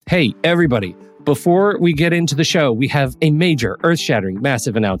Hey, everybody. Before we get into the show, we have a major, earth-shattering,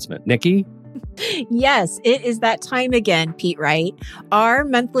 massive announcement. Nikki? Yes, it is that time again, Pete Wright. Our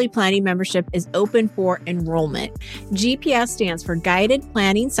monthly planning membership is open for enrollment. GPS stands for Guided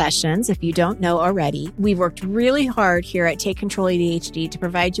Planning Sessions, if you don't know already. We've worked really hard here at Take Control ADHD to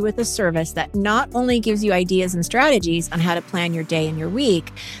provide you with a service that not only gives you ideas and strategies on how to plan your day and your week,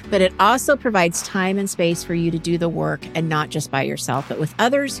 but it also provides time and space for you to do the work, and not just by yourself, but with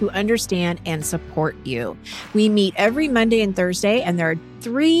others who understand and support you. We meet every Monday and Thursday, and there are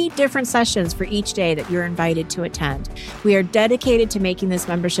 3 different sessions for each day that you're invited to attend. We are dedicated to making this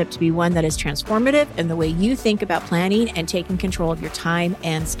membership to be one that is transformative in the way you think about planning and taking control of your time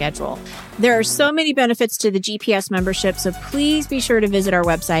and schedule. There are so many benefits to the GPS membership, so please be sure to visit our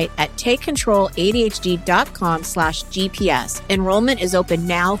website at takecontroladhd.com/GPS. Enrollment is open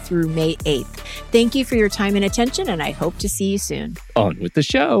now through May 8th. Thank you for your time and attention, and I hope to see you soon. On with the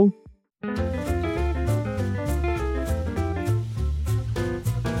show.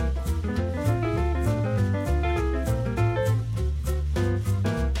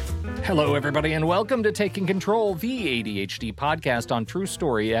 Hello, everybody, and welcome to Taking Control, the ADHD podcast on True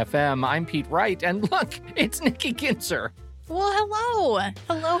Story FM. I'm Pete Wright, and look, it's Nikki Kinzer. Well, hello.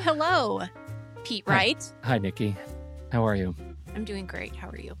 Hello. Pete Wright. Hi, Nikki. How are you? I'm doing great. How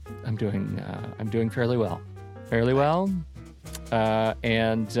are you? I'm doing fairly well.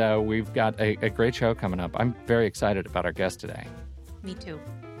 And we've got a great show coming up. I'm very excited about our guest today. Me too.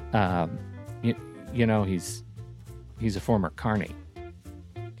 You know, he's a former carny.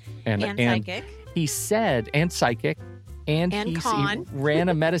 And psychic. He said, and psychic, and he ran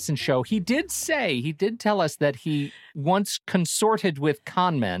a medicine show. He did tell us that he once consorted with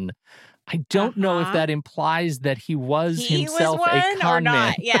con men. I don't know if that implies that he was himself a con man. Or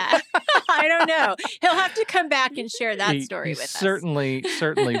not. Yeah. I don't know. He'll have to come back and share that story with us. Certainly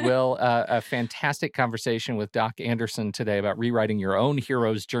will. A fantastic conversation with Doc Anderson today about rewriting your own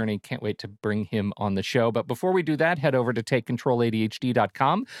hero's journey. Can't wait to bring him on the show. But before we do that, head over to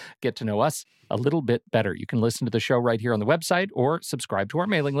takecontroladhd.com. Get to know us a little bit better. You can listen to the show right here on the website or subscribe to our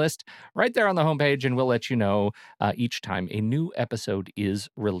mailing list right there on the homepage, and we'll let you know each time a new episode is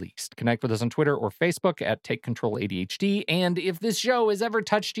released. Connect with us on Twitter or Facebook at Take Control ADHD. And if this show has ever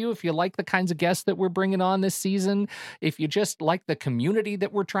touched you, if you like the kinds of guests that we're bringing on this season, if you just like the community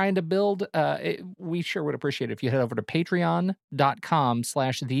that we're trying to build, we sure would appreciate it if you head over to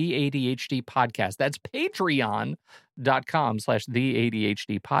patreon.com/the ADHD podcast. That's patreon.com/the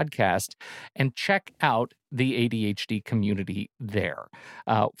ADHD podcast, and check out the ADHD community there.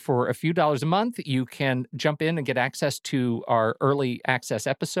 For a few dollars a month, you can jump in and get access to our early access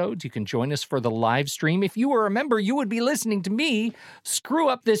episodes. You can join us for the live stream. If you were a member, you would be listening to me screw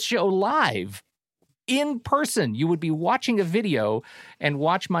up this show live in person. You would be watching a video and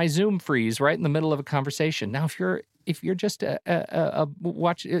watch my Zoom freeze right in the middle of a conversation. Now, if you're just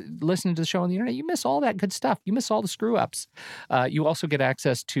listening to the show on the internet, you miss all that good stuff. You miss all the screw ups. You also get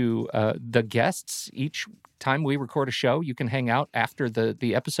access to the guests. Each time we record a show, you can hang out after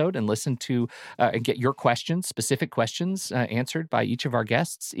the episode and listen to and get your questions, specific questions, answered by each of our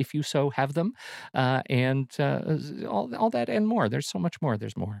guests, if you so have them, and all that and more. There's so much more.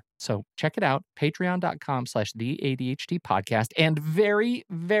 There's more. So check it out, patreon.com/the ADHD podcast. And very,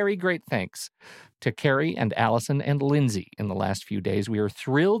 very great thanks to Carrie and Allison and Lindsay in the last few days. We are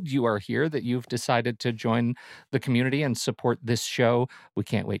thrilled you are here, that you've decided to join the community and support this show. We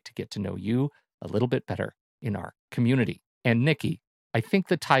can't wait to get to know you a little bit better in our community. And Nikki, I think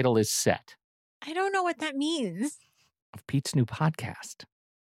the title is set. I don't know what that means. Of Pete's new podcast.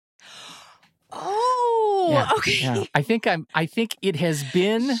 Oh, yeah, okay. Yeah. I think it has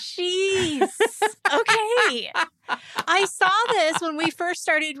been. Jeez. Okay. I saw this when we first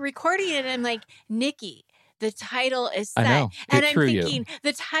started recording it, and I'm like, Nikki, the title is set. I know. And I'm thinking,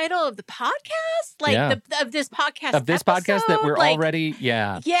 the title of the podcast? Of this podcast Of this episode? podcast that we're already,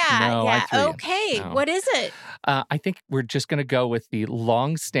 Yeah. Okay. No. What is it? I think we're just going to go with the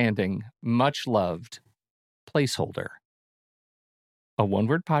long-standing, much-loved placeholder. A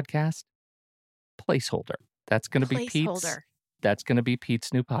one-word podcast, placeholder. That's going to be Pete's. That's going to be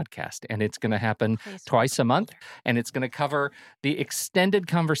Pete's new podcast, and it's going to happen twice a month, and it's going to cover the extended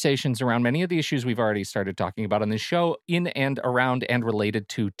conversations around many of the issues we've already started talking about on the show, in and around and related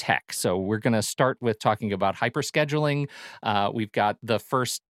to tech. So we're going to start with talking about hyperscheduling. We've got the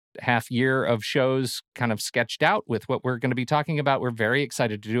first half year of shows kind of sketched out with what we're going to be talking about. We're very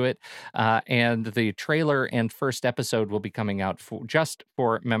excited to do it. And the trailer and first episode will be coming out just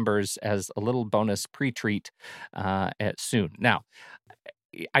for members as a little bonus pre-treat soon. Now,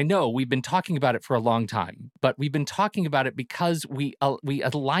 I know we've been talking about it for a long time, but we've been talking about it because we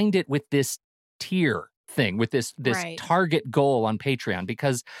aligned it with this tier thing, with this Right. target goal on Patreon,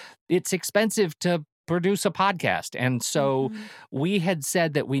 because it's expensive to produce a podcast. And so Mhm. we had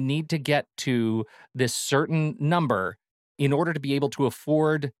said that we need to get to this certain number in order to be able to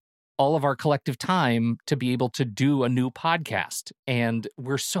afford all of our collective time to be able to do a new podcast. And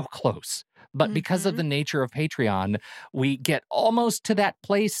we're so close. But because of Mhm. the nature of Patreon, we get almost to that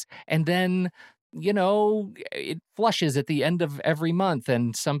place, and then, it flushes at the end of every month,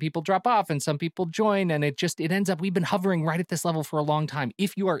 and some people drop off and some people join, and it ends up, we've been hovering right at this level for a long time.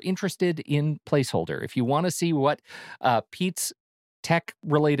 If you are interested in Placeholder, if you want to see what Pete's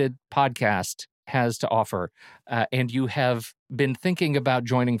tech-related podcast has to offer, and you have been thinking about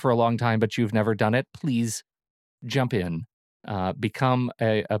joining for a long time, but you've never done it, please jump in. Become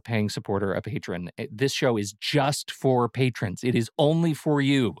a paying supporter, a patron. This show is just for patrons. It is only for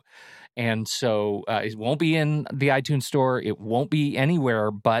you. And so it won't be in the iTunes store. It won't be anywhere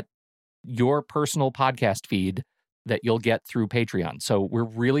but your personal podcast feed that you'll get through Patreon. So we're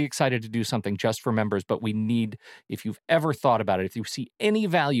really excited to do something just for members, but we need, if you've ever thought about it, if you see any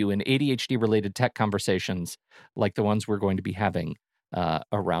value in ADHD-related tech conversations like the ones we're going to be having,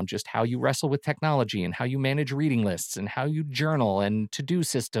 around just how you wrestle with technology and how you manage reading lists and how you journal and to-do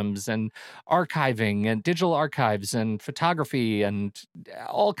systems and archiving and digital archives and photography and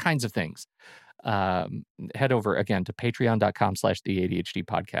all kinds of things. Head over again to patreon.com/the ADHD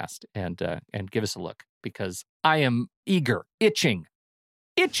podcast and give us a look, because I am itching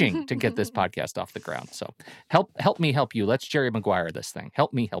to get this podcast off the ground. So help me help you. Let's Jerry Maguire this thing.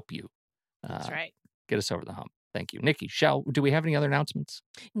 Help me help you. That's right. Get us over the hump. Thank you. Nikki, do we have any other announcements?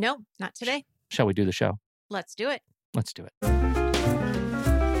 No, not today. Shall we do the show? Let's do it. Let's do it.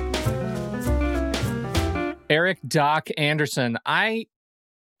 Eric Doc Anderson, I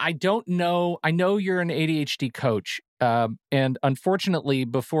don't know. I know you're an ADHD coach. And unfortunately,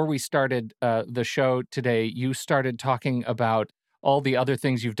 before we started the show today, you started talking about all the other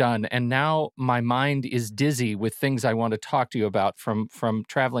things you've done. And now my mind is dizzy with things I want to talk to you about, from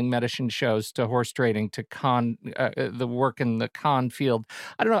traveling medicine shows to horse trading to the work in the con field.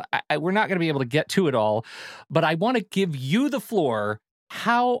 I don't know. We're not going to be able to get to it all, but I want to give you the floor.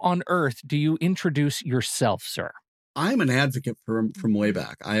 How on earth do you introduce yourself, sir? I'm an advocate from way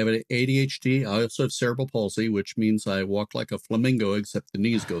back. I have an ADHD. I also have cerebral palsy, which means I walk like a flamingo, except the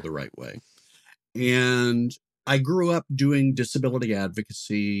knees go the right way. And I grew up doing disability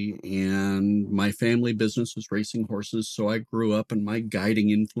advocacy, and my family business was racing horses. So I grew up, and my guiding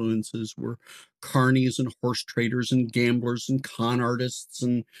influences were carnies and horse traders and gamblers and con artists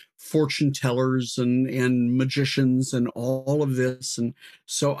and fortune tellers and magicians and all of this. And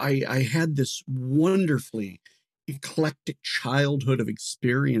so I had this wonderfully eclectic childhood of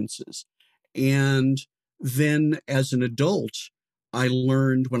experiences. And then as an adult, I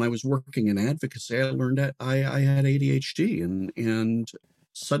learned, when I was working in advocacy, I learned that I had ADHD, and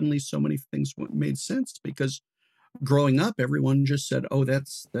suddenly so many things made sense, because growing up, everyone just said, "Oh,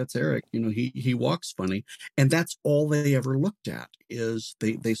 that's Eric. He walks funny," and that's all they ever looked at. Is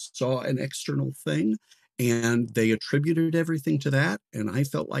they saw an external thing, and they attributed everything to that. And I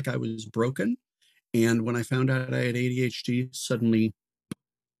felt like I was broken. And when I found out I had ADHD, suddenly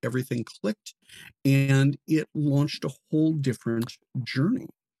everything clicked, and it launched a whole different journey.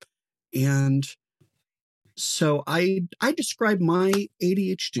 And so I describe my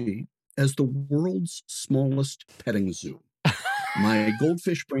ADHD as the world's smallest petting zoo. My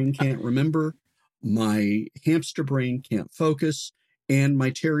goldfish brain can't remember, my hamster brain can't focus, and my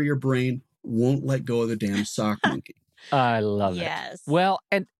terrier brain won't let go of the damn sock monkey. I love it. Yes. Well,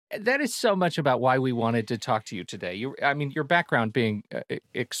 and that is so much about why we wanted to talk to you today. Your background being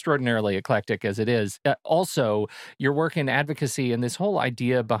extraordinarily eclectic as it is, also your work in advocacy and this whole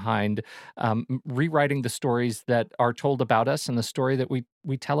idea behind rewriting the stories that are told about us and the story that we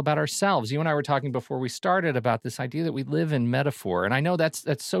tell about ourselves. You and I were talking before we started about this idea that we live in metaphor, and I know that's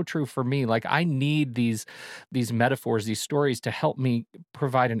so true for me. Like, I need these metaphors, these stories, to help me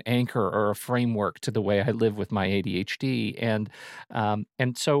provide an anchor or a framework to the way I live with my ADHD, and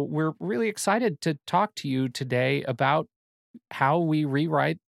so we're really excited to talk to you today about how we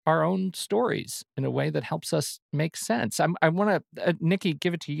rewrite our own stories in a way that helps us make sense. I want to, Nikki,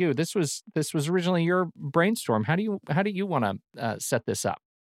 give it to you. This was originally your brainstorm. How do you want to set this up?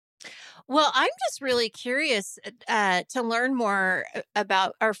 Well, I'm just really curious to learn more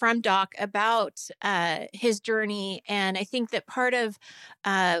about or from Doc about his journey. And I think that part of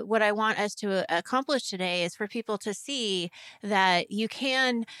what I want us to accomplish today is for people to see that you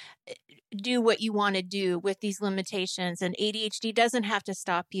can do what you want to do with these limitations. And ADHD doesn't have to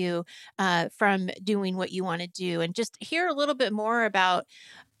stop you from doing what you want to do. And just hear a little bit more about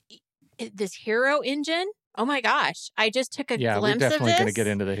this hero engine. Oh my gosh. I just took a Yeah, we're glimpse of definitely going to this. get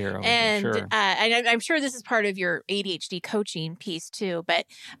into the hero. And Sure. I'm sure this is part of your ADHD coaching piece too. But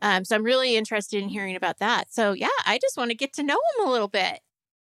so I'm really interested in hearing about that. So yeah, I just want to get to know him a little bit.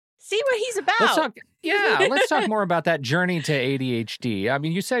 See what he's about. Let's talk more about that journey to ADHD. I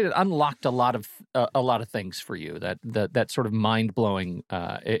mean, you said it unlocked a lot of things for you, that sort of mind-blowing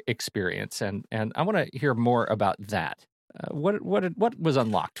experience. And I want to hear more about that. What was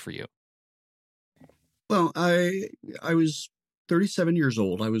unlocked for you? Well, I was 37 years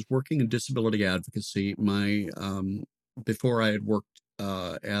old. I was working in disability advocacy. Before I had worked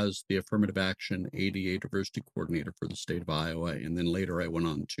as the affirmative action ADA diversity coordinator for the state of Iowa, and then later I went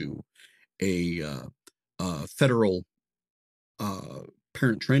on to a federal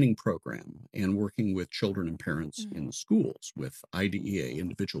parent training program and working with children and parents in schools with IDEA,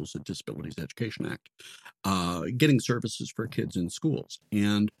 Individuals with Disabilities Education Act, getting services for kids in schools.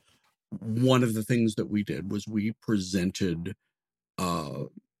 And one of the things that we did was we presented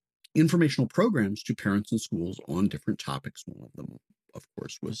informational programs to parents in schools on different topics. One of them, of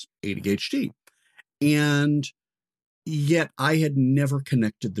course, was ADHD. And yet I had never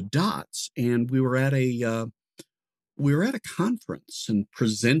connected the dots. And we were at a conference and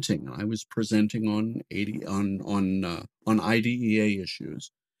presenting. I was presenting on IDEA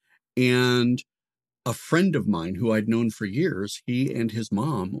issues. And a friend of mine who I'd known for years, he and his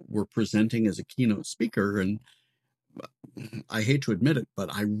mom were presenting as a keynote speaker. And I hate to admit it,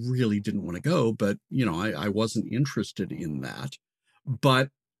 but I really didn't want to go. But, I wasn't interested in that. But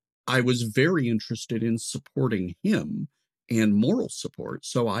I was very interested in supporting him and moral support.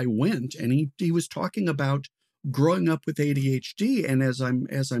 So I went, and he was talking about growing up with ADHD. And as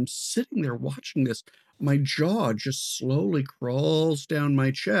I'm sitting there watching this, my jaw just slowly crawls down my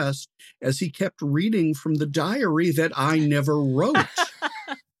chest as he kept reading from the diary that I never wrote.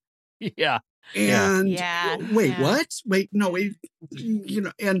 Yeah. And wait, yeah. what? Wait, no,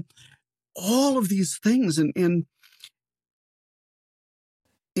 and all of these things. And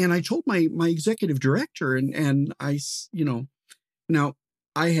I told my executive director, and I, now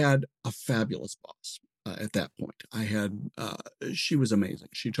I had a fabulous boss at that point. She was amazing.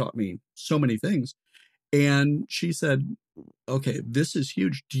 She taught me so many things. And she said, okay, this is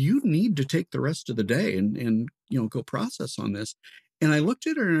huge. Do you need to take the rest of the day and go process on this? And I looked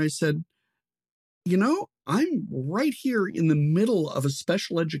at her and I said, I'm right here in the middle of a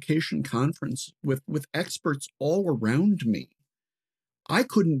special education conference with experts all around me. I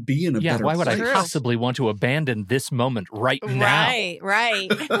couldn't be in a better place. Why would I possibly want to abandon this moment right now?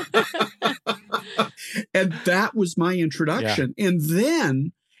 Right. And that was my introduction. Yeah. And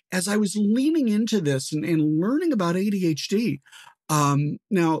then as I was leaning into this and learning about ADHD,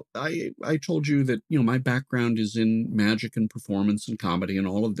 now I told you that, my background is in magic and performance and comedy and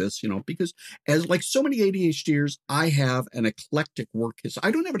all of this, because as like so many ADHDers, I have an eclectic work history.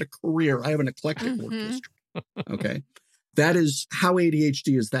 I don't have a career. I have an eclectic work history. Okay. That is how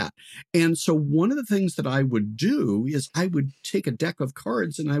ADHD is that. And so one of the things that I would do is I would take a deck of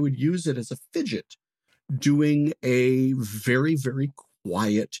cards and I would use it as a fidget, doing a very, very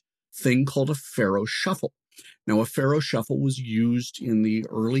quiet thing called a Pharaoh shuffle. Now, a Pharaoh shuffle was used in the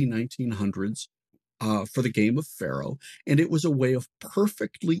early 1900s for the game of Pharaoh, and it was a way of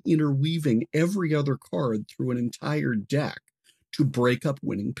perfectly interweaving every other card through an entire deck to break up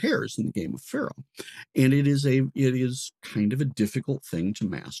winning pairs in the game of Pharaoh. And it is kind of a difficult thing to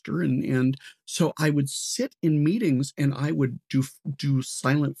master. And so I would sit in meetings and I would do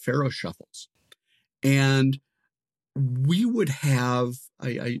silent Pharaoh shuffles. And we would have,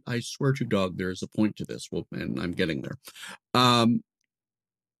 I swear to dog, there's a point to this, and I'm getting there.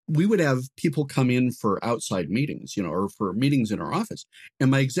 We would have people come in for outside meetings, or for meetings in our office. And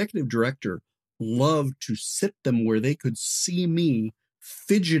my executive director loved to sit them where they could see me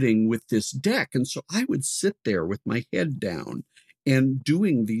fidgeting with this deck. And so I would sit there with my head down and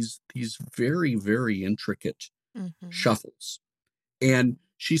doing these very, very intricate shuffles. And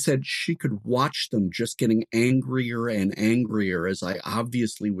she said she could watch them just getting angrier and angrier as I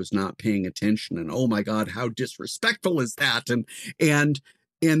obviously was not paying attention. And oh my God, how disrespectful is that? And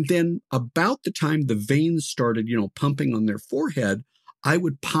then about the time the veins started, pumping on their forehead, I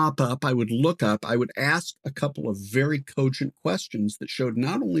would pop up, I would look up, I would ask a couple of very cogent questions that showed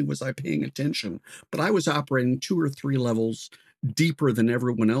not only was I paying attention, but I was operating 2 or 3 levels deeper than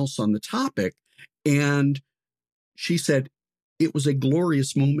everyone else on the topic. And she said it was a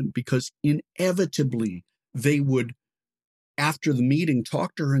glorious moment because inevitably they would, after the meeting,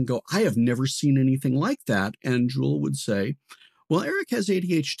 talk to her and go, I have never seen anything like that. And Jewel would say, well, Eric has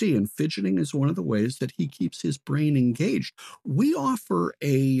ADHD, and fidgeting is one of the ways that he keeps his brain engaged. We offer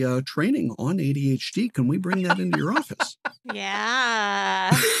a training on ADHD. Can we bring that into your office?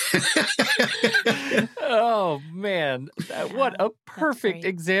 Yeah. Oh, man. What a perfect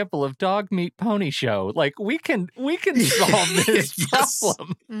example of dog meat pony show. Like, we can solve this Yes.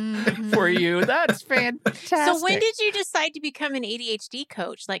 problem for you. That's fantastic. So when did you decide to become an ADHD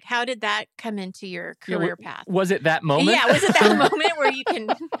coach? Like, how did that come into your career path? Was it that moment? Yeah, was it that moment where you can?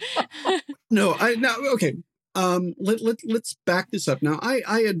 No, okay. Let's back this up. Now,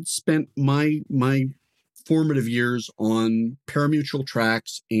 I had spent my formative years on parimutuel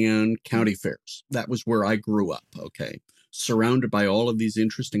tracks and county fairs. That was where I grew up. Okay, surrounded by all of these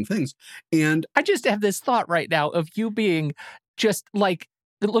interesting things. And I just have this thought right now of you being just like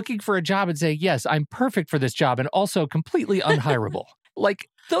looking for a job and saying, yes, I'm perfect for this job, and also completely unhireable. Like,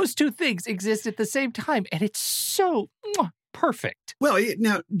 those two things exist at the same time, and it's so perfect. well,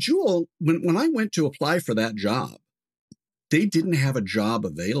 now, Jewel, when I went to apply for that job, they didn't have a job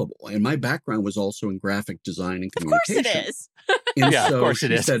available. And my background was also in graphic design and Of course communication. it is. And Yeah, of so course it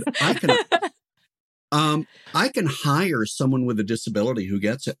she is. said, I can hire someone with a disability who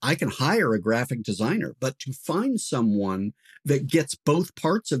gets it. I can hire a graphic designer, but to find someone that gets both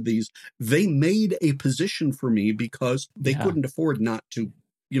parts of these, they made a position for me because they Yeah. couldn't afford not to,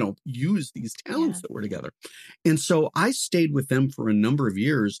 use these talents Yeah. that were together. And so I stayed with them for a number of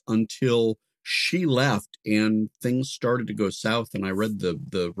years until she left and things started to go south. And I read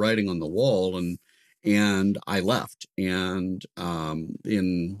the writing on the wall and I left. And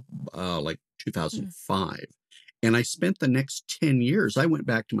in like 2005. And I spent the next 10 years, I went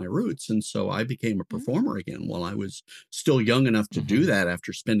back to my roots. And so I became a performer again while I was still young enough to do that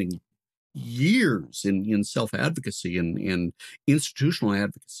after spending years in self-advocacy and institutional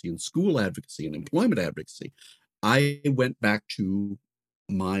advocacy and school advocacy and employment advocacy. I went back to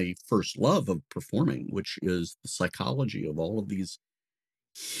my first love of performing, which is the psychology of all of these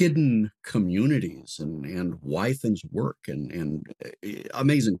hidden communities and why things work and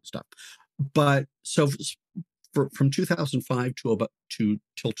amazing stuff. But so from 2005 till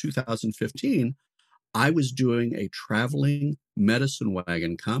 2015, I was doing a traveling medicine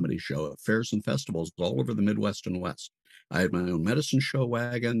wagon comedy show at fairs and festivals all over the Midwest and West. I had my own medicine show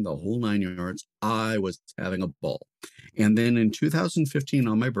wagon, the whole 9 yards. I was having a ball. And then in 2015,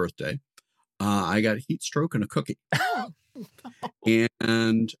 on my birthday, I got heat stroke and a cookie.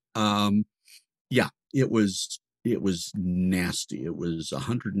 And yeah, it was nasty. It was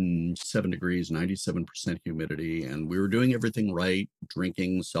 107 degrees, 97% humidity, and we were doing everything right,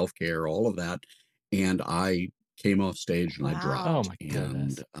 drinking, self-care, all of that. And I came off stage and I Wow. dropped. Oh, my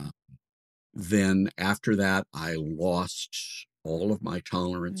goodness. And then after that, I lost all of my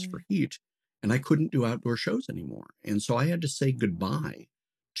tolerance for heat, and I couldn't do outdoor shows anymore. And so I had to say goodbye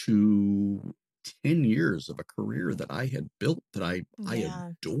to 10 years of a career that I had built, that I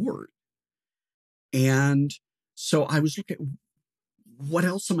adored. And so I was looking, what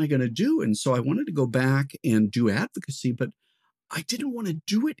else am I going to do? And so I wanted to go back and do advocacy, but I didn't want to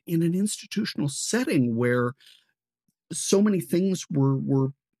do it in an institutional setting where so many things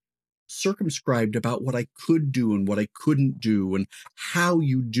were circumscribed about what I could do and what I couldn't do and how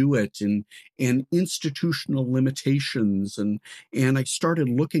you do it and institutional limitations. And I started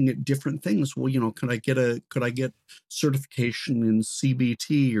looking at different things. Well, could I get certification in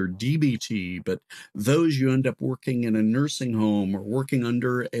CBT or DBT? But those you end up working in a nursing home or working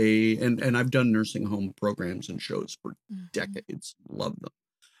under and I've done nursing home programs and shows for decades. Love them.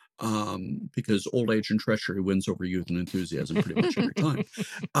 Because old age and treachery wins over youth and enthusiasm pretty much every time.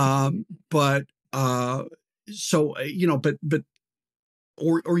 But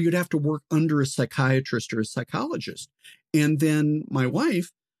you'd have to work under a psychiatrist or a psychologist. And then my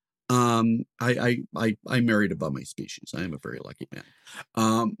wife, I married above my species. I am a very lucky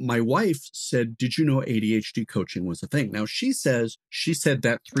man. My wife said, "Did you know ADHD coaching was a thing?" Now she said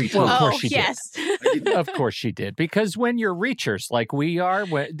that 3 times. Well, of course Oh, she did. yes. Of course she did. Because when you're reachers like we are,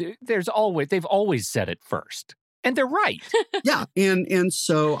 they've always said it first. And they're right. Yeah. And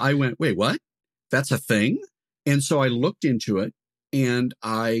so I went, wait, what? That's a thing? And so I looked into it and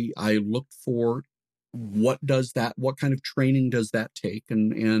I looked for what kind of training does that take?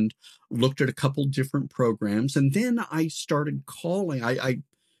 And looked at a couple different programs. And then I started calling.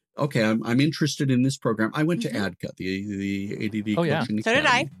 Okay, I'm interested in this program. I went to ADCA, the ADD Coaching Academy. So did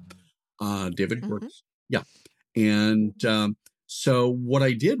I. David Mm-hmm. works. Yeah. And so what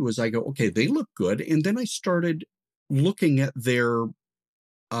I did was I go, okay, they look good. And then I started looking at their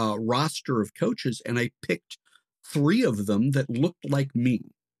roster of coaches, and I picked 3 of them that looked like me,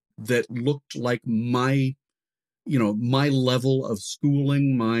 that looked like my level of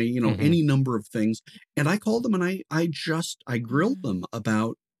schooling, my, any number of things. And I called them and I grilled them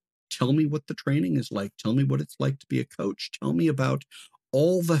about, tell me what the training is like. Tell me what it's like to be a coach. Tell me about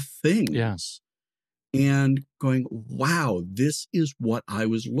all the things. Yeah. And going, wow, this is what I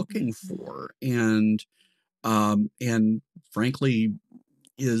was looking for. And frankly,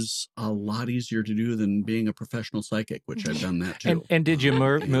 is a lot easier to do than being a professional psychic, which I've done that too. And did you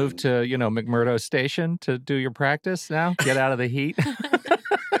move to, McMurdo Station to do your practice now? Get out of the heat?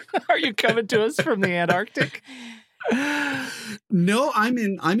 Are you coming to us from the Antarctic? No, I'm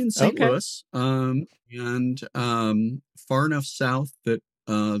in St. Louis, and far enough south that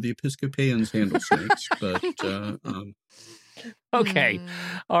the Episcopalians handle snakes, but okay.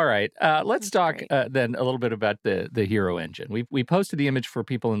 All right. Let's talk then a little bit about the Hero Engine. We posted the image for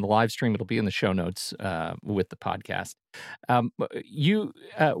people in the live stream. It'll be in the show notes with the podcast.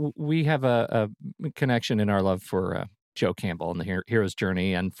 We have a connection in our love for Joe Campbell and the hero's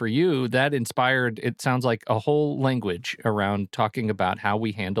journey. And for you, that inspired, it sounds like, a whole language around talking about how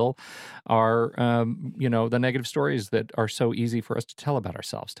we handle our, the negative stories that are so easy for us to tell about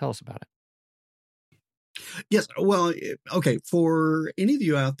ourselves. Tell us about it. Yes. Well, okay. For any of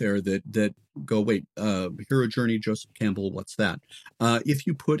you out there that go, wait, Hero Journey, Joseph Campbell, what's that? If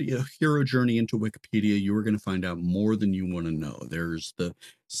you put a Hero Journey into Wikipedia, you are going to find out more than you want to know. There's the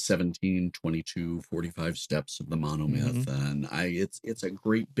 17, 22, 45 steps of the monomyth. And it's a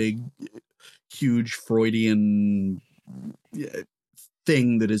great big, huge Freudian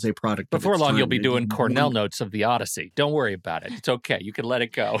thing that is a product. Before long, you'll be doing Cornell notes of the Odyssey. Don't worry about it. It's okay. You can let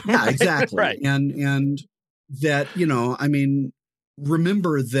it go. Yeah, exactly. Right. And that,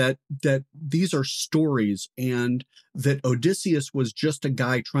 remember that these are stories, and that Odysseus was just a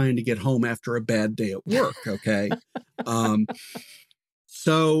guy trying to get home after a bad day at work. Okay.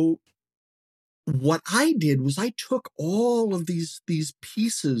 So what I did was I took all of these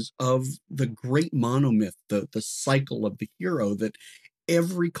pieces of the great monomyth, the cycle of the hero, that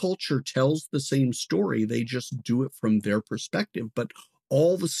every culture tells the same story. They just do it from their perspective, but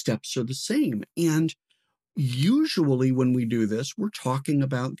all the steps are the same. And usually when we do this, we're talking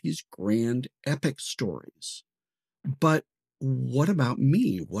about these grand epic stories. But what about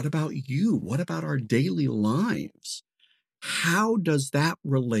me? What about you? What about our daily lives? How does that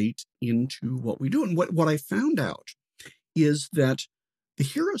relate into what we do? And what I found out is that the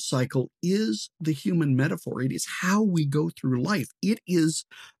hero cycle is the human metaphor. It is how we go through life. It is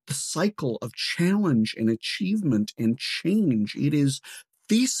the cycle of challenge and achievement and change. It is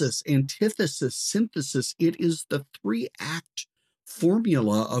thesis, antithesis, synthesis. It is the 3-act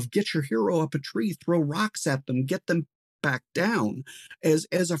formula of get your hero up a tree, throw rocks at them, get them back down. As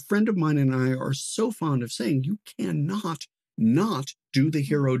a friend of mine and I are so fond of saying, you cannot not do the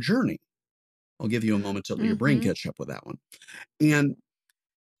hero journey. I'll give you a moment to let your brain catch up with that one. And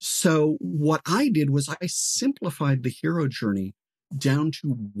so what I did was I simplified the hero journey down to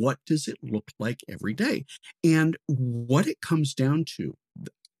what does it look like every day? And what it comes down to,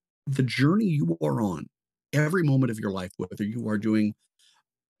 the journey you are on every moment of your life, whether you are doing,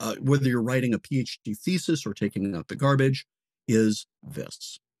 whether you're writing a PhD thesis or taking out the garbage, is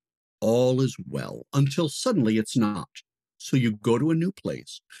this: all is well until suddenly it's not. So you go to a new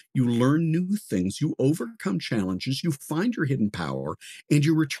place, you learn new things, you overcome challenges, you find your hidden power, and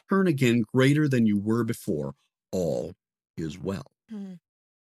you return again greater than you were before. All is well.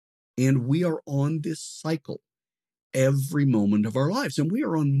 And we are on this cycle every moment of our lives, and we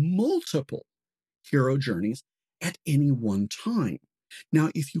are on multiple hero journeys at any one time. Now,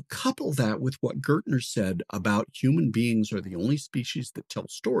 if you couple that with what Gertner said about human beings are the only species that tell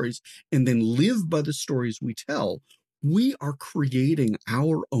stories and then live by the stories we tell, we are creating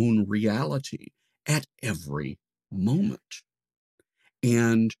our own reality at every moment.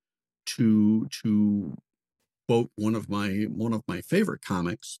 And to quote one of my favorite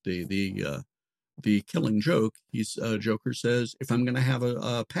comics, the Killing Joke, Joker says, if I'm going to have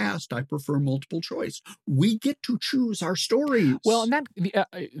a past, I prefer multiple choice. We get to choose our stories. Well, and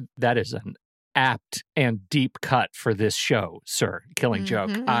that is apt and deep cut for this show, sir. Killing Joke.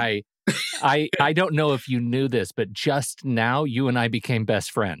 Mhm. I don't know if you knew this, but just now you and I became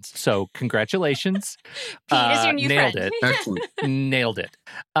best friends. So congratulations. Pete is your new Nailed friend. it. Excellent. Nailed it.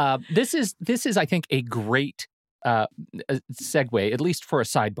 This is, I think, a great segue, at least for a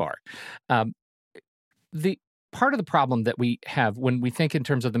sidebar. The part of the problem that we have when we think in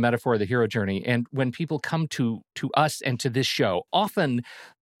terms of the metaphor of the hero journey, and when people come to us and to this show, often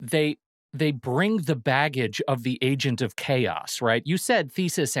they bring the baggage of the agent of chaos, right? You said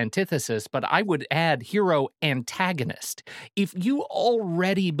thesis, antithesis, but I would add hero antagonist. If you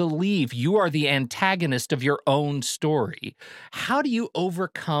already believe you are the antagonist of your own story, how do you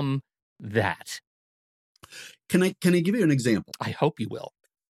overcome that? Can I give you an example? I hope you will.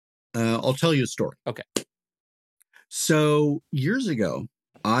 I'll tell you a story. Okay. So years ago,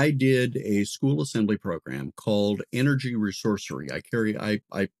 I did a school assembly program called Energy Resourcery.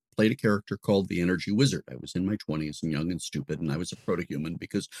 I played a character called the Energy Wizard. I was in my 20s and young and stupid, and I was a proto-human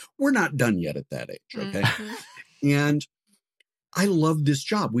because we're not done yet at that age, okay? Mhm. And I loved this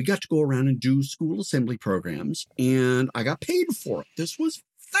job. We got to go around and do school assembly programs, and I got paid for it. This was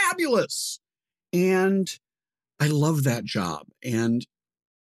fabulous. And I loved that job. And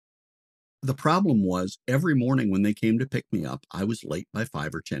the problem was every morning when they came to pick me up, I was late by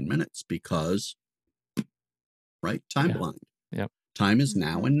 5 or 10 minutes because, right, time Yeah. blind. Yep. Time is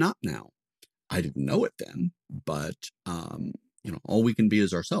now and not now. I didn't know it then, but all we can be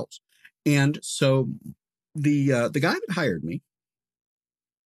is ourselves. And so the guy that hired me,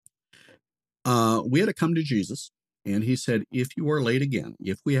 we had to come to Jesus, and he said, if you are late again,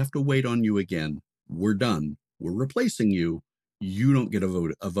 if we have to wait on you again, we're done. We're replacing you. You don't get a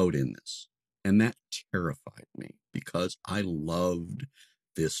vote in this. And that terrified me because I loved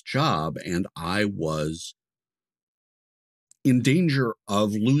this job and I was in danger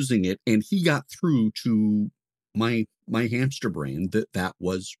of losing it. And he got through to my hamster brain that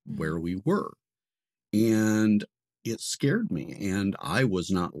was where we were. And it scared me. And I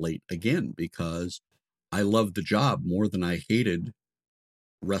was not late again because I loved the job more than I hated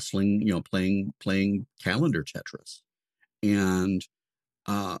wrestling, playing calendar Tetris. And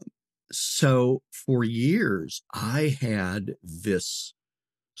so for years, I had this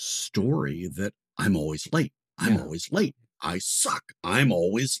story that I'm always late. I'm always late. I suck. I'm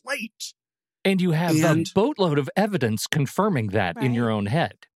always late. And you have a And- boatload of evidence confirming that in your Right. own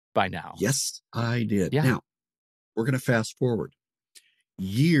head by now. Yes, I did. Yeah. Now, we're going to fast forward.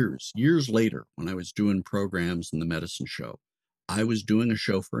 Years later, when I was doing programs in the medicine show, I was doing a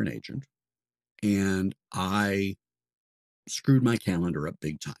show for an agent, and I screwed my calendar up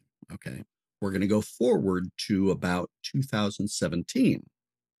big time. Okay. We're going to go forward to about 2017.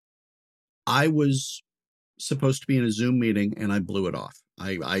 I was supposed to be in a Zoom meeting and I blew it off.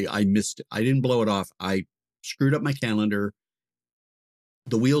 I missed it. I didn't blow it off. I screwed up my calendar.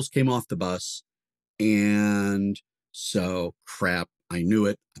 The wheels came off the bus. And so crap, I knew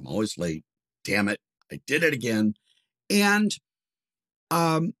it. I'm always late. Damn it. I did it again. And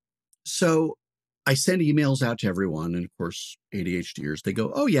so I send emails out to everyone. And of course, ADHDers, they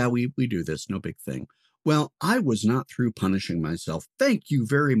go, oh yeah, we do this. No big thing. Well, I was not through punishing myself. Thank you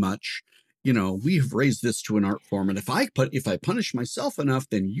very much. We have raised this to an art form. And if I punish myself enough,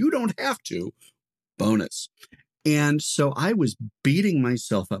 then you don't have to. Bonus. And so I was beating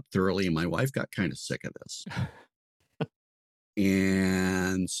myself up thoroughly. And my wife got kind of sick of this.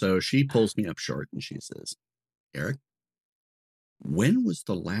 And so she pulls me up short and she says, Eric, when was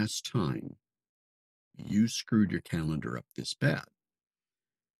the last time you screwed your calendar up this bad?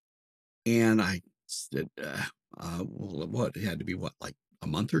 And I said, well, what? It had to be like a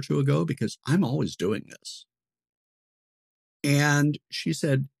month or two ago because I'm always doing this. And she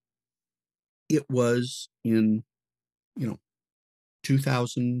said, it was in,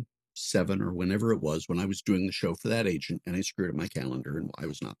 2007 or whenever it was when I was doing the show for that agent and I screwed up my calendar and I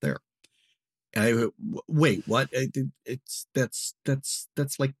was not there. And wait, what? That's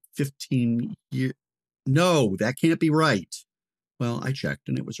like 15 years. No, that can't be right. Well, I checked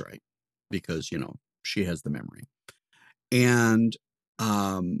and it was right because, she has the memory. And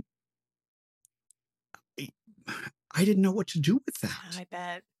I didn't know what to do with that. I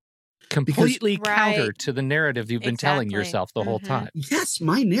bet. Completely Because- counter Right. to the narrative you've been telling Exactly. yourself the whole Mhm. time. Yes,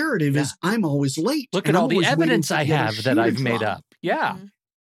 my narrative is I'm always late. Look and at I'm all the always waiting evidence for I the other have shoe that to I've made drop. up. Yeah. Mhm.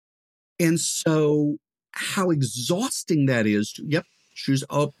 And so how exhausting that is. Shoes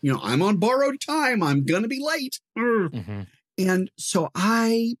up, I'm on borrowed time. I'm going to be late. Mhm. And so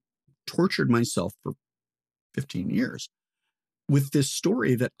I tortured myself for 15 years with this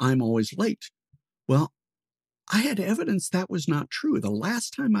story that I'm always late. Well, I had evidence that was not true. The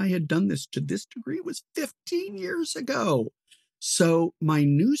last time I had done this to this degree was 15 years ago. So my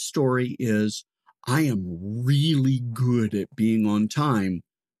new story is I am really good at being on time,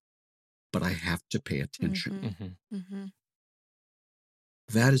 but I have to pay attention. Mhm. Mm-hmm.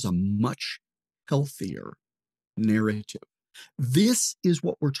 That is a much healthier narrative. This is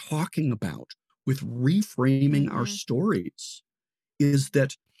what we're talking about with reframing our Mhm. stories, is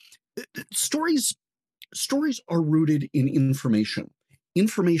that stories are rooted in information.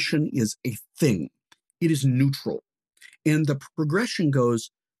 Information is a thing. It is neutral. And the progression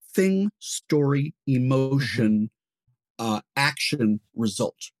goes thing, story, emotion, action,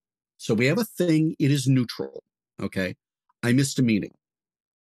 result. So we have a thing, it is neutral. Okay. I missed a meeting.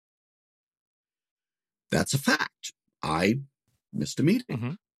 That's a fact. I missed a meeting.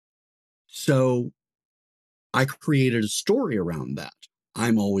 Mhm. So I created a story around that.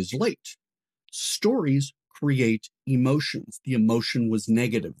 I'm always late. Stories create emotions. The emotion was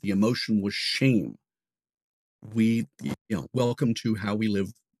negative. The emotion was shame. Welcome to how we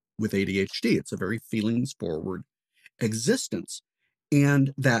live with ADHD. It's a very feelings forward existence.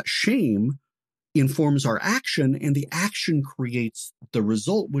 And that shame informs our action, and the action creates the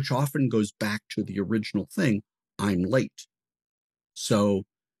result, which often goes back to the original thing. I'm late. So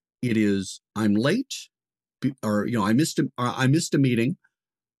it is, I'm late, or, I missed a meeting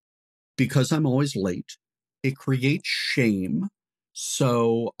because I'm always late. It creates shame.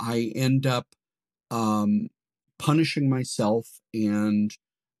 So I end up punishing myself and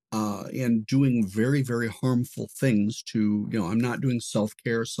doing very, very harmful things to, I'm not doing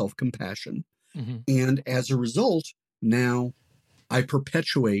self-care, self-compassion. Mhm. And as a result, now I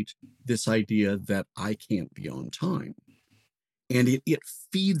perpetuate this idea that I can't be on time. And it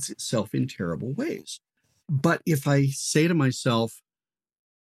feeds itself in terrible ways. But if I say to myself,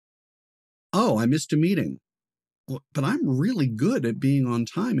 oh, I missed a meeting, but I'm really good at being on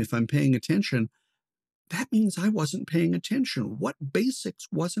time if I'm paying attention, that means I wasn't paying attention. What basics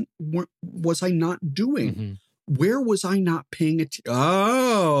was I not doing? Mhm. Where was I not paying attention?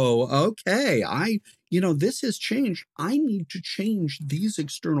 Oh, okay. This has changed. I need to change these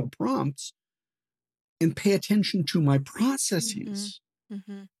external prompts and pay attention to my processes.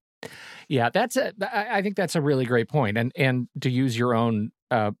 Mm-hmm. Yeah, I think that's a really great point. And to use your own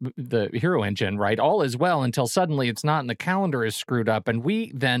the Hero Engine, right? All is well until suddenly it's not, and the calendar is screwed up, and we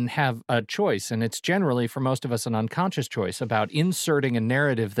then have a choice, and it's generally for most of us an unconscious choice about inserting a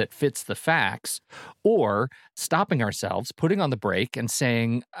narrative that fits the facts, or stopping ourselves, putting on the brake, and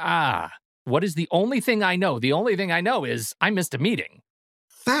saying, what is the only thing I know? The only thing I know is I missed a meeting.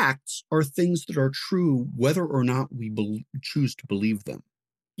 Facts are things that are true whether or not we choose to believe them.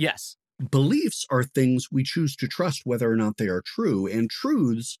 Yes. Beliefs are things we choose to trust whether or not they are true, and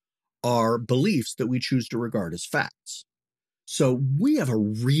truths are beliefs that we choose to regard as facts. So we have a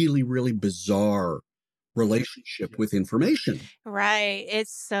really, really bizarre relationship with information. Right.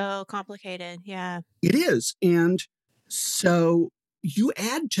 It's so complicated. Yeah. It is. And so you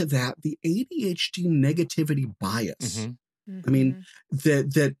add to that the ADHD negativity bias. Mhm. I mean,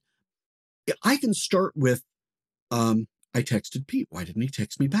 that I can start with, I texted Pete. Why didn't he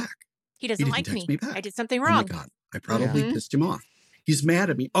text me back? He doesn't didn't like text me. me back. I did something Oh my wrong. God. I probably Mhm. pissed him off. He's mad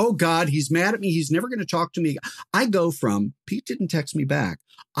at me. Oh God, he's mad at me. He's never going to talk to me. I go from Pete didn't text me back.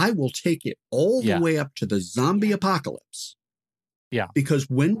 I will take it all the way up to the zombie apocalypse. Yeah. Because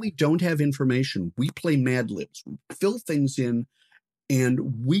when we don't have information, we play Mad Libs. We fill things in,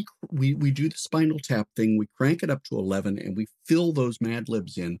 and we do the Spinal Tap thing. We crank it up to 11, and we fill those Mad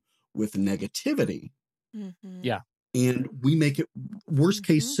Libs in with negativity. Mm-hmm. Yeah. And we make it worst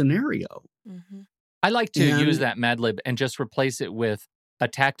case scenario. Mm-hmm. I like to use that Mad Lib and just replace it with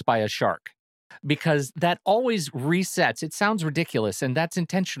attacked by a shark, because that always resets. It sounds ridiculous, and that's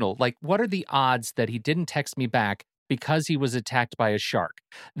intentional. Like, what are the odds that he didn't text me back because he was attacked by a shark?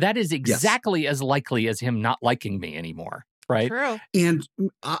 That is exactly as likely as him not liking me anymore, right? True. And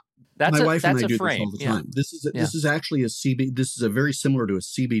my wife and I do frame. this all the time. This is actually a CBT. This is a very similar to a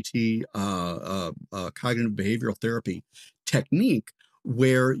CBT, cognitive behavioral therapy technique,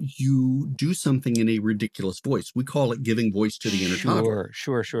 where you do something in a ridiculous voice. We call it giving voice to the inner toddler.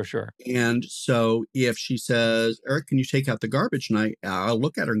 Sure. And so if she says, Eric, can you take out the garbage? And I'll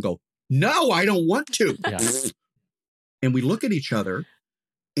look at her and go, no, I don't want to. Yeah. And we look at each other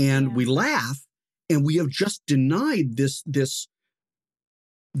and we laugh, and we have just denied this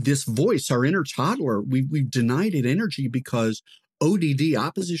voice, our inner toddler. We've denied it energy, because ODD,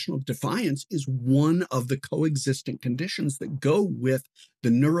 oppositional defiance, is one of the coexistent conditions that go with the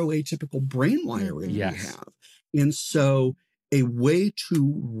neuroatypical brain wiring we have. And so a way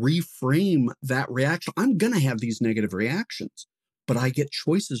to reframe that reaction. I'm going to have these negative reactions, but I get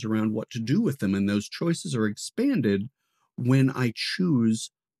choices around what to do with them. And those choices are expanded when I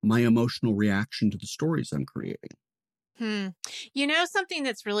choose my emotional reaction to the stories I'm creating. You know, something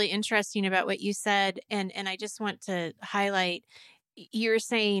that's really interesting about what you said, and I just want to highlight, you're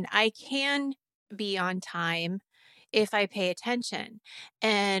saying I can be on time if I pay attention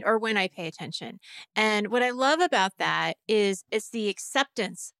or when I pay attention. And what I love about that is it's the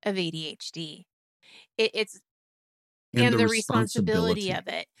acceptance of ADHD. It's And the the responsibility responsibility. of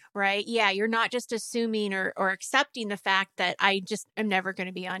it, right? Yeah, you're not just assuming or accepting the fact that I just am never going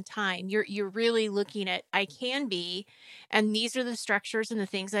to be on time. You're really looking at I can be, and these are the structures and the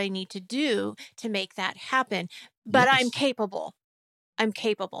things I need to do to make that happen. But I'm Yes, capable. I'm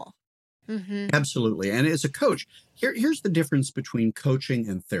capable. Mm-hmm. absolutely. And as a coach, here's the difference between coaching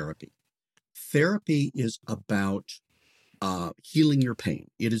and therapy. Therapy is about healing your pain.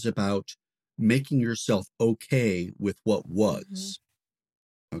 It is about making yourself okay with what was.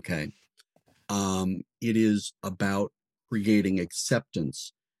 Okay. It is about creating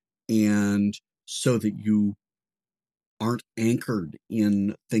acceptance, and so that you aren't anchored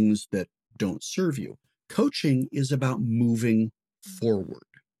in things that don't serve you. Coaching is about moving forward,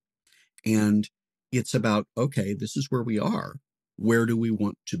 and it's about, okay, this is where we are. Where do we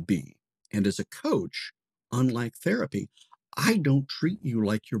want to be? And as a coach, unlike therapy, I don't treat you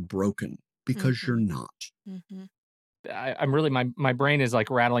like you're broken, because you're not. Mm-hmm. I'm really my brain is like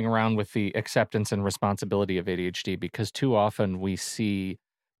rattling around with the acceptance and responsibility of ADHD, because too often we see,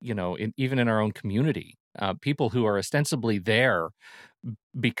 even in our own community, people who are ostensibly there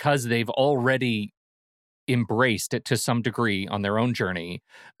because they've already embraced it to some degree on their own journey,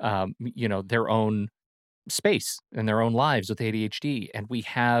 their own space in their own lives with ADHD. And we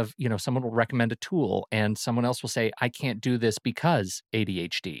have, someone will recommend a tool and someone else will say, I can't do this because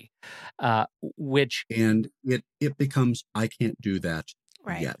ADHD, which. And it becomes, I can't do that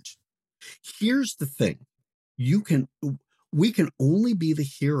yet. Here's the thing. We can only be the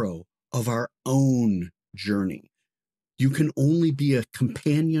hero of our own journey. You can only be a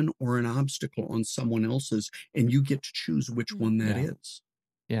companion or an obstacle on someone else's, and you get to choose which one that is.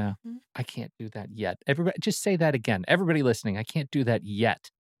 Yeah. I can't do that yet. Everybody, just say that again. Everybody listening, I can't do that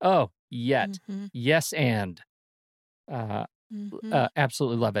yet. Oh, yet. Yes, and.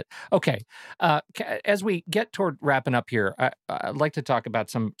 Absolutely love it. Okay. As we get toward wrapping up here, I'd like to talk about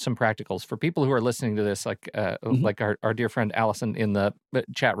some practicals for people who are listening to this, like our dear friend Allison in the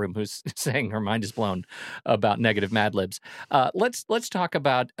chat room, who's saying her mind is blown about negative Mad Libs. Let's talk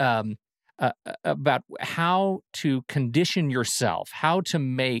about how to condition yourself, how to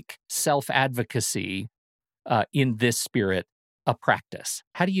make self-advocacy in this spirit a practice.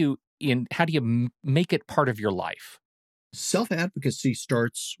 How do you make it part of your life? Self-advocacy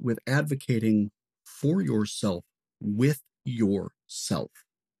starts with advocating for yourself with yourself.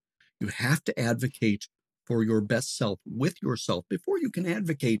 You have to advocate for your best self with yourself before you can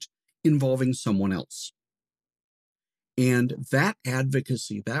advocate involving someone else. And that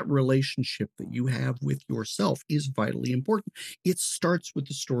advocacy, that relationship that you have with yourself is vitally important. It starts with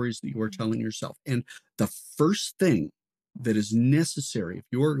the stories that you are telling yourself. And the first thing that is necessary if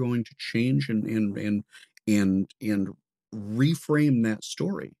you are going to change and reframe that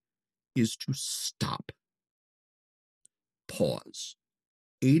story is to stop. Pause.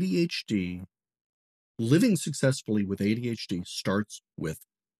 ADHD, living successfully with ADHD starts with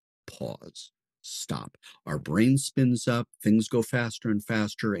pause. Stop. Our brain spins up, things go faster and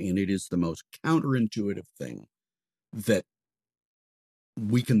faster, and it is the most counterintuitive thing that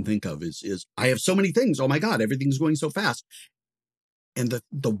we can think of is I have so many things. Oh my God, everything's going so fast. And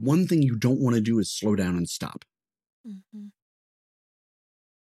the one thing you don't want to do is slow down and stop.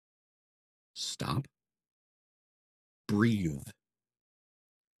 Stop. Breathe.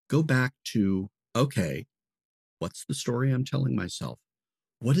 Go back to, okay, what's the story I'm telling myself?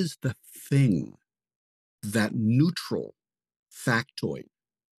 What is the thing, that neutral factoid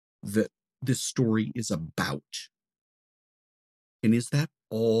that this story is about? And is that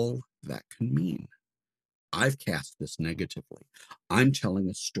all that can mean? I've cast this negatively. I'm telling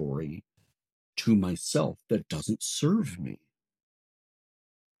a story to myself that doesn't serve me.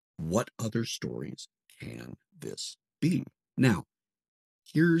 What other stories can this be? Now,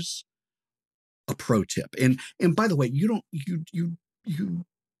 here's a pro tip. And by the way, you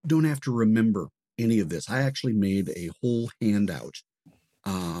don't have to remember any of this. I actually made a whole handout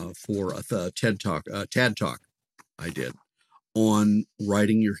for a TED Talk I did on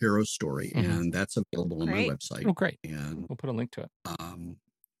writing your hero story, and that's available on my website. Oh, great! And we'll put a link to it,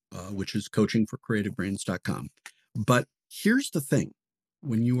 which is coachingforcreativebrains.com. But here's the thing.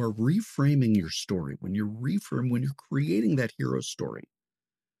 When you are reframing your story, when you're creating that hero story,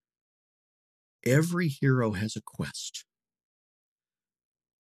 every hero has a quest.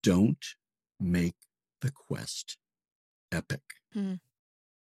 Don't make the quest epic.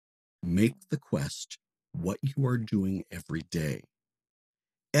 Make the quest what you are doing every day.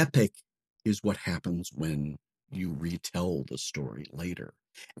 Epic is what happens when you retell the story later.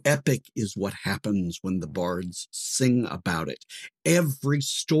 Epic is what happens when the bards sing about it. Every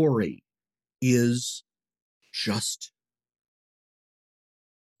story is just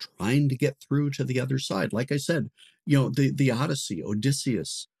trying to get through to the other side. Like I said, the Odyssey,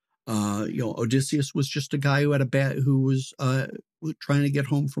 Odysseus. Odysseus was just a guy who was trying to get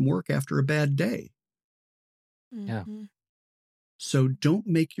home from work after a bad day. Yeah. So don't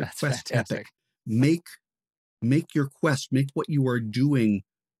make your quest epic. Make your quest, make what you are doing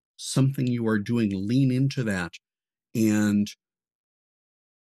something you are doing. Lean into that. And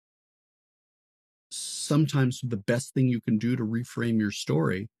sometimes the best thing you can do to reframe your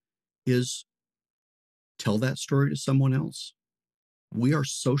story is tell that story to someone else. We are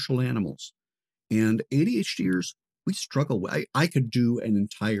social animals, and ADHDers, we struggle. I could do an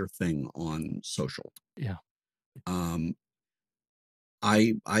entire thing on social. Yeah.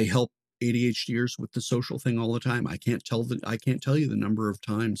 I help ADHDers with the social thing all the time. I can't tell you the number of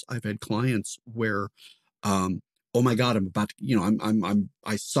times I've had clients where, oh my God, I'm about to,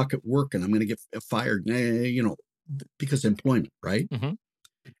 I suck at work and I'm going to get fired, because of employment, right? Mm-hmm.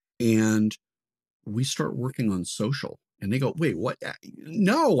 And we start working on social. And they go, wait, what?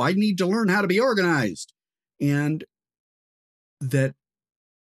 No, I need to learn how to be organized. And that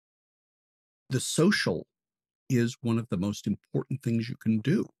the social is one of the most important things you can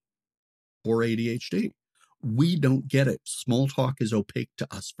do for ADHD. We don't get it. Small talk is opaque to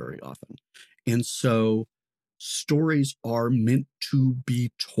us very often. And so stories are meant to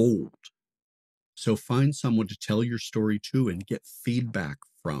be told. So find someone to tell your story to and get feedback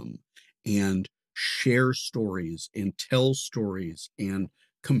from, and share stories and tell stories and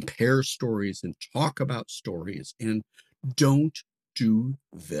compare stories and talk about stories. And don't do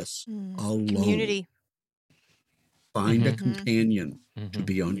this alone. Community. Find a companion to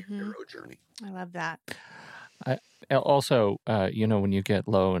be on your hero journey. I love that. Also, when you get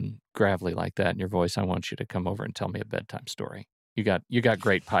low and gravelly like that in your voice, I want you to come over and tell me a bedtime story. You got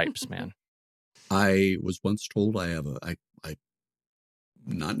great pipes, man. I was once told I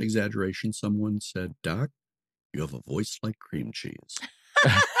not an exaggeration, someone said, Doc, you have a voice like cream cheese.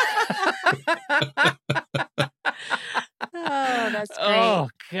 Oh, that's great. Oh,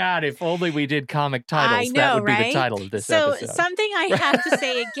 God, if only we did comic titles. I know, that would right? be the title of this So episode. something I have to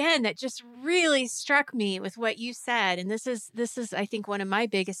say again that just really struck me with what you said, and this is I think one of my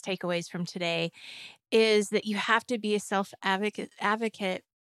biggest takeaways from today, is that you have to be a self-advocate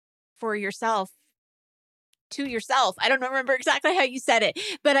for yourself, to yourself. I don't remember exactly how you said it,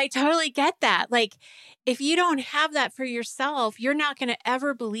 but I totally get that. Like, if you don't have that for yourself, you're not going to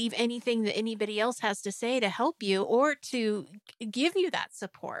ever believe anything that anybody else has to say to help you or to give you that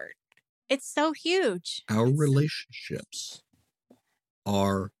support. It's so huge. Our relationships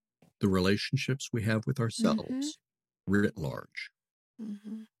are the relationships we have with ourselves writ large.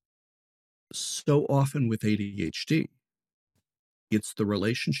 So often with ADHD, it's the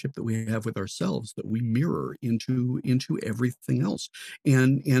relationship that we have with ourselves that we mirror into everything else.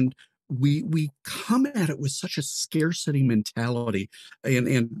 And we come at it with such a scarcity mentality.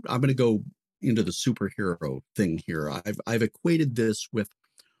 And I'm going to go into the superhero thing here. I've equated this with,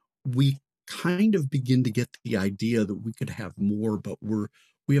 we kind of begin to get the idea that we could have more, but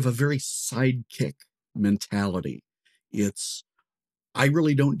we have a very sidekick mentality. It's, I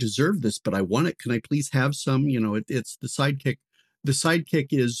really don't deserve this, but I want it. Can I please have some? It's the sidekick. The sidekick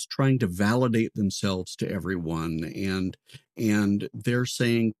is trying to validate themselves to everyone, and they're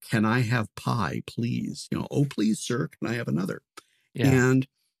saying, "Can I have pie, please? Oh, please, sir, can I have another?" Yeah. And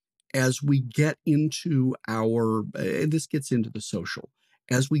as we get into and this gets into the social,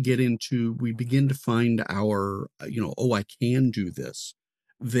 as we begin to find our, oh, I can do this,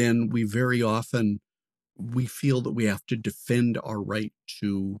 then we very often, we feel that we have to defend our right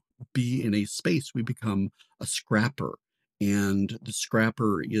to be in a space. We become a scrapper. And the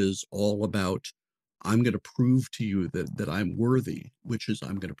scrapper is all about, I'm going to prove to you that I'm worthy, which is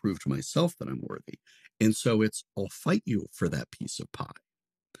I'm going to prove to myself that I'm worthy. And so it's, I'll fight you for that piece of pie.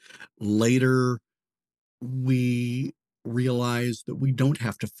 Later, we realize that we don't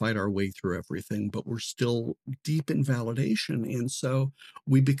have to fight our way through everything, but we're still deep in validation. And so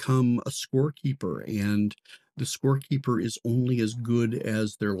we become a scorekeeper, and the scorekeeper is only as good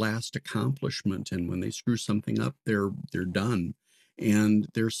as their last accomplishment. And when they screw something up, they're done. And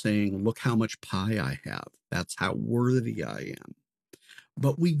they're saying, look how much pie I have. That's how worthy I am.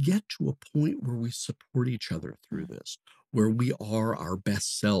 But we get to a point where we support each other through this, where we are our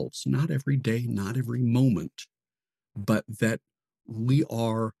best selves, not every day, not every moment, but that we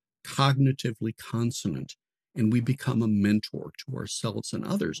are cognitively consonant and we become a mentor to ourselves and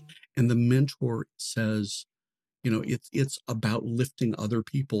others. And the mentor says, it's about lifting other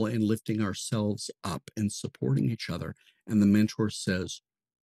people and lifting ourselves up and supporting each other. And the mentor says,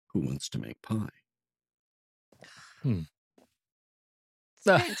 who wants to make pie?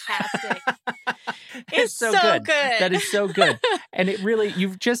 Fantastic. It's so good. That is so good. And it really,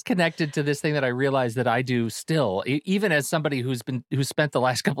 you've just connected to this thing that I realize that I do still, even as somebody who's spent the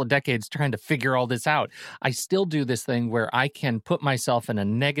last couple of decades trying to figure all this out. I still do this thing where I can put myself in a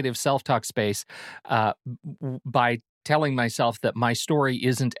negative self-talk space by telling myself that my story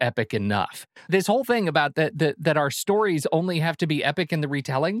isn't epic enough. This whole thing about that our stories only have to be epic in the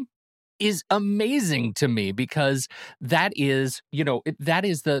retelling is amazing to me, because that is, that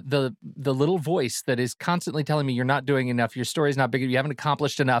is the little voice that is constantly telling me you're not doing enough, your story's not big, you haven't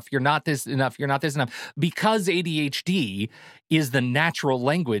accomplished enough, you're not this enough, you're not this enough. Because ADHD is the natural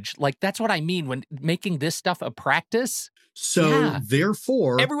language. Like, that's what I mean when making this stuff a practice. So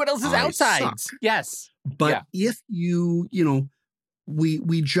therefore, everyone else is outsides. Suck. Yes. But if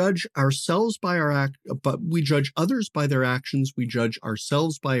we judge ourselves by but we judge others by their actions. We judge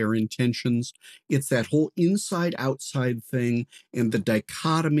ourselves by our intentions. It's that whole inside outside thing and the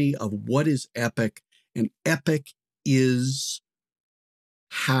dichotomy of what is epic. And epic is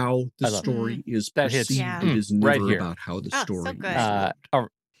how the story is perceived. It is never about how the story is lived.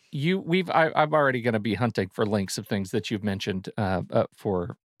 I'm already going to be hunting for links of things that you've mentioned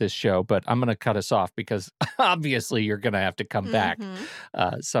for this show, but I'm going to cut us off because obviously you're going to have to come back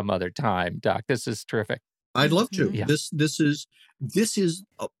some other time, Doc. This is terrific. I'd love to. Yeah. This is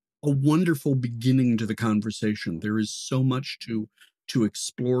a wonderful beginning to the conversation. There is so much to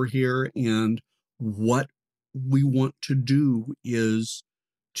explore here, and what we want to do is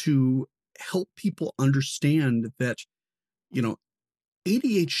to help people understand that,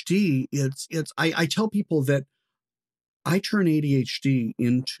 ADHD, I tell people that I turn ADHD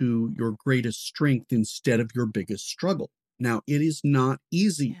into your greatest strength instead of your biggest struggle. Now, it is not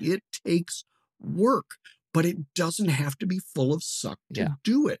easy. Yeah. It takes work, but it doesn't have to be full of suck to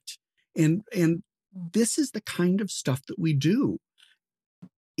do it. And this is the kind of stuff that we do.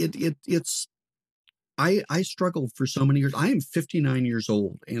 I struggled for so many years. I am 59 years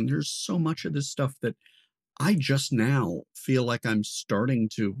old, and there's so much of this stuff that I just now feel like I'm starting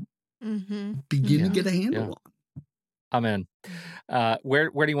to begin to get a handle on. Amen. Where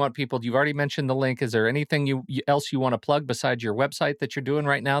do you want people? You've already mentioned the link. Is there anything else you want to plug besides your website that you're doing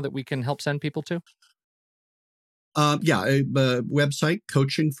right now that we can help send people to? Website,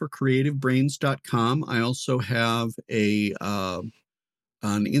 coachingforcreativebrains.com. I also have an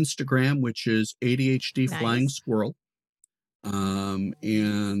Instagram, which is ADHD Flying Squirrel.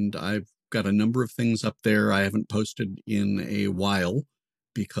 And I've got a number of things up there I haven't posted in a while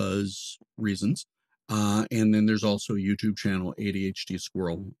because reasons. And then there's also a YouTube channel, ADHD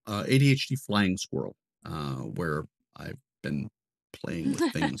Flying Squirrel, where I've been playing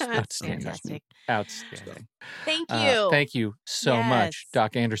with things. That's fantastic. Outstanding. Thank you. Thank you so much,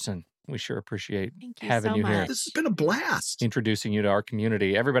 Doc Anderson. We sure appreciate having you here. This has been a blast. Introducing you to our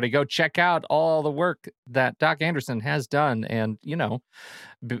community. Everybody go check out all the work that Doc Anderson has done and,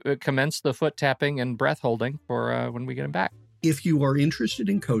 commence the foot tapping and breath holding for when we get him back. If you are interested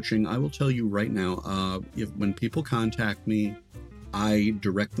in coaching, I will tell you right now, when people contact me, I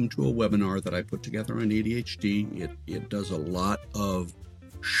direct them to a webinar that I put together on ADHD. It does a lot of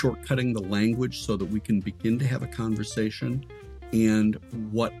shortcutting the language so that we can begin to have a conversation. And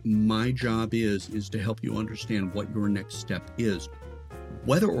what my job is to help you understand what your next step is.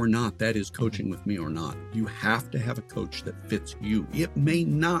 Whether or not that is coaching with me or not, you have to have a coach that fits you. It may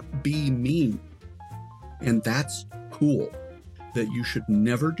not be me. And that's cool. That you should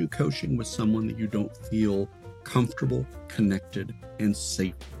never do coaching with someone that you don't feel comfortable, connected, and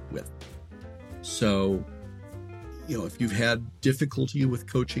safe with. So, if you've had difficulty with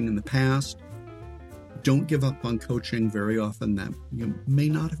coaching in the past, don't give up on coaching. Very often that you may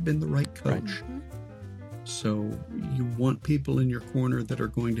not have been the right coach. Right. So you want people in your corner that are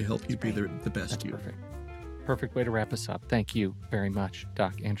going to help you be the best you. Perfect way to wrap us up. Thank you very much,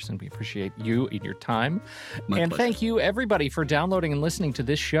 Doc Anderson. We appreciate you and your time. My pleasure. Thank you, everybody, for downloading and listening to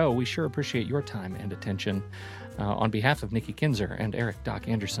this show. We sure appreciate your time and attention. On behalf of Nikki Kinzer and Eric Doc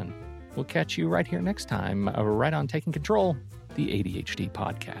Anderson, We'll catch you right here next time, right on Taking Control, the ADHD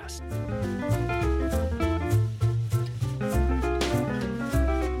podcast.